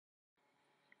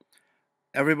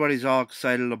Everybody's all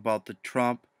excited about the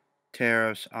Trump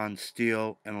tariffs on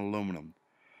steel and aluminum.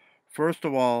 First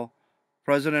of all,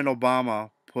 President Obama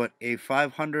put a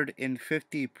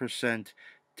 550%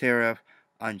 tariff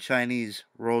on Chinese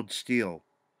rolled steel.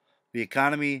 The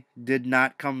economy did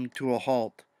not come to a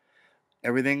halt.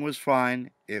 Everything was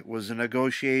fine. It was a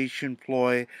negotiation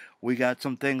ploy. We got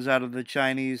some things out of the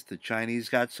Chinese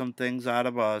got some things out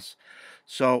of us.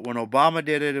 So when Obama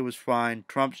did it, it was fine.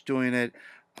 Trump's doing it.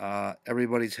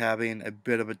 Everybody's having a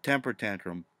bit of a temper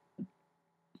tantrum.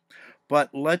 But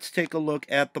let's take a look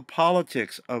at the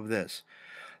politics of this.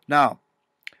 Now,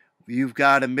 you've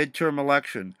got a midterm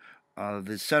election.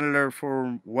 The senator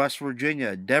for West Virginia,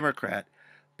 a Democrat,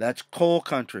 that's coal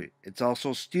country. It's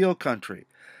also steel country.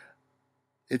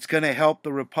 It's going to help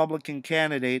the Republican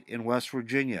candidate in West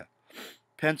Virginia.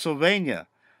 Pennsylvania,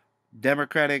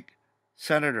 Democratic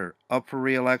senator up for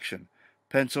re-election.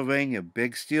 Pennsylvania,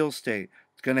 big steel state.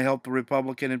 It's going to help the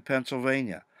Republican in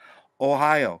Pennsylvania.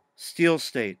 Ohio, steel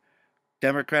state.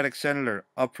 Democratic senator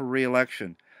up for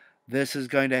re-election. This is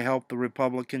going to help the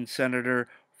Republican senator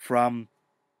from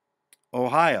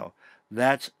Ohio.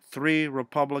 That's 3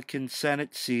 Republican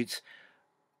Senate seats,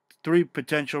 3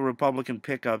 potential Republican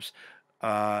pickups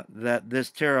that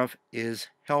this tariff is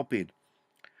helping.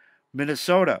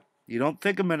 Minnesota. You don't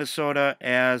think of Minnesota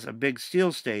as a big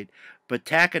steel state, but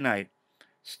taconite,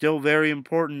 still very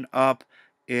important up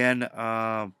in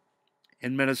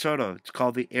Minnesota. It's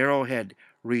called the Arrowhead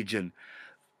region.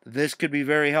 This could be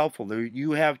very helpful.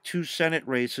 You have 2 Senate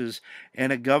races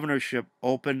and a governorship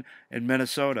open in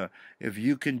Minnesota. If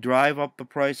you can drive up the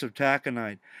price of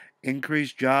taconite,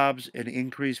 increase jobs and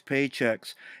increase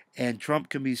paychecks, and Trump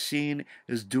can be seen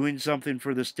as doing something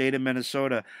for the state of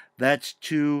Minnesota, that's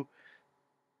 2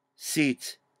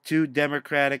 seats, 2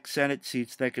 Democratic Senate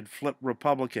seats that could flip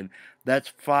Republican. That's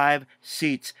 5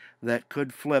 seats that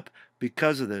could flip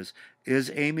because of this.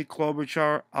 Is Amy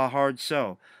Klobuchar a hard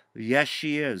sell? Yes,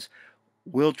 she is.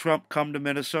 Will Trump come to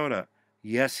Minnesota?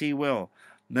 Yes, he will.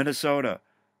 Minnesota.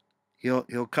 He'll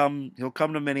come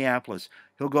to Minneapolis.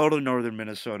 He'll go to northern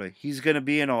Minnesota. He's going to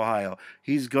be in Ohio.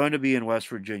 He's going to be in West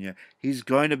Virginia. He's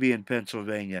going to be in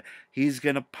Pennsylvania. He's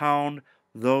going to pound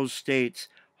those states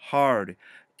hard.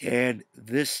 And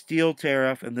this steel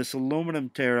tariff and this aluminum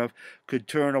tariff could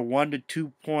turn a 1 to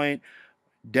 2 point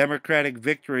Democratic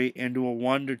victory into a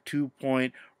 1 to 2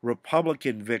 point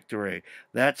Republican victory.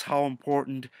 That's how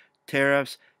important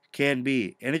tariffs can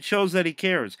be. And it shows that he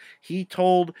cares. He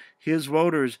told his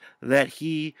voters that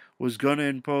he was going to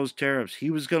impose tariffs.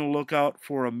 He was going to look out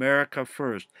for America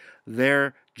first,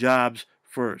 their jobs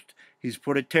first. He's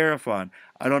put a tariff on.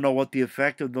 I don't know what the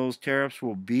effect of those tariffs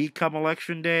will be come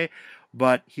election day,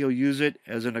 but he'll use it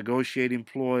as a negotiating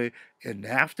ploy in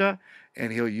NAFTA,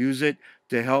 and he'll use it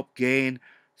to help gain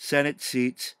Senate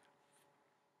seats.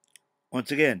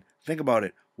 Once again, think about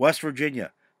it. West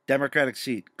Virginia, Democratic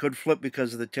seat, could flip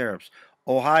because of the tariffs.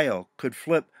 Ohio could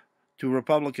flip to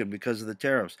Republican because of the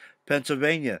tariffs.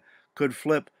 Pennsylvania could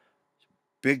flip,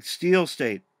 big steel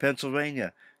state.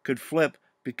 Pennsylvania could flip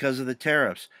because of the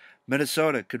tariffs.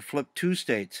 Minnesota could flip 2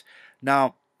 states.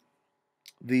 Now,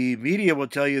 the media will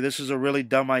tell you this is a really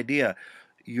dumb idea.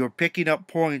 You're picking up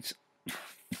points.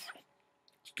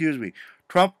 Excuse me.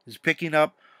 Trump is picking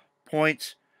up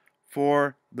points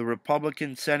for the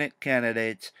Republican Senate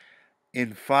candidates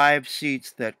in 5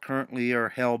 seats that currently are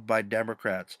held by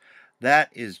Democrats. That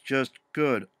is just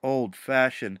good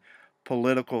old-fashioned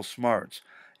political smarts.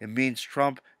 It means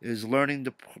Trump is learning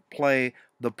to play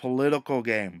the political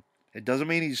game. It doesn't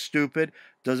mean he's stupid,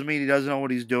 doesn't mean he doesn't know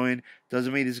what he's doing,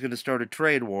 doesn't mean he's going to start a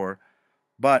trade war,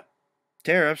 but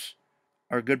tariffs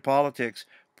are good politics,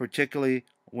 particularly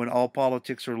when all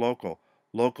politics are local.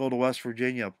 Local to West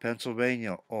Virginia,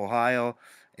 Pennsylvania, Ohio,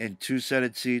 and 2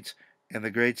 Senate seats in the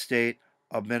great state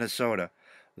of Minnesota.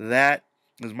 That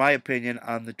is my opinion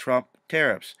on the Trump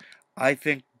tariffs. I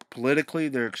think politically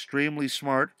they're extremely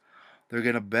smart. They're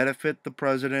going to benefit the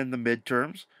president in the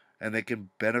midterms, and they can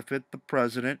benefit the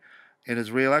president in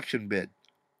his reelection bid.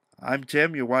 I'm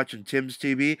Tim. You're watching Tim's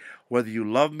TV. Whether you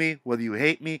love me, whether you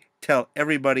hate me, tell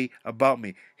everybody about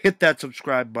me. Hit that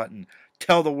subscribe button.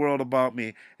 Tell the world about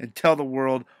me, and tell the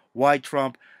world why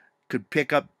Trump could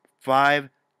pick up 5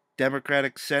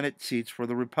 Democratic Senate seats for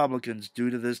the Republicans due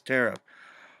to this tariff.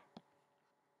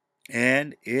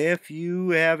 And if you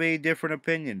have a different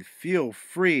opinion, feel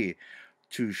free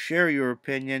to share your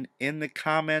opinion in the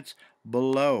comments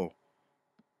below.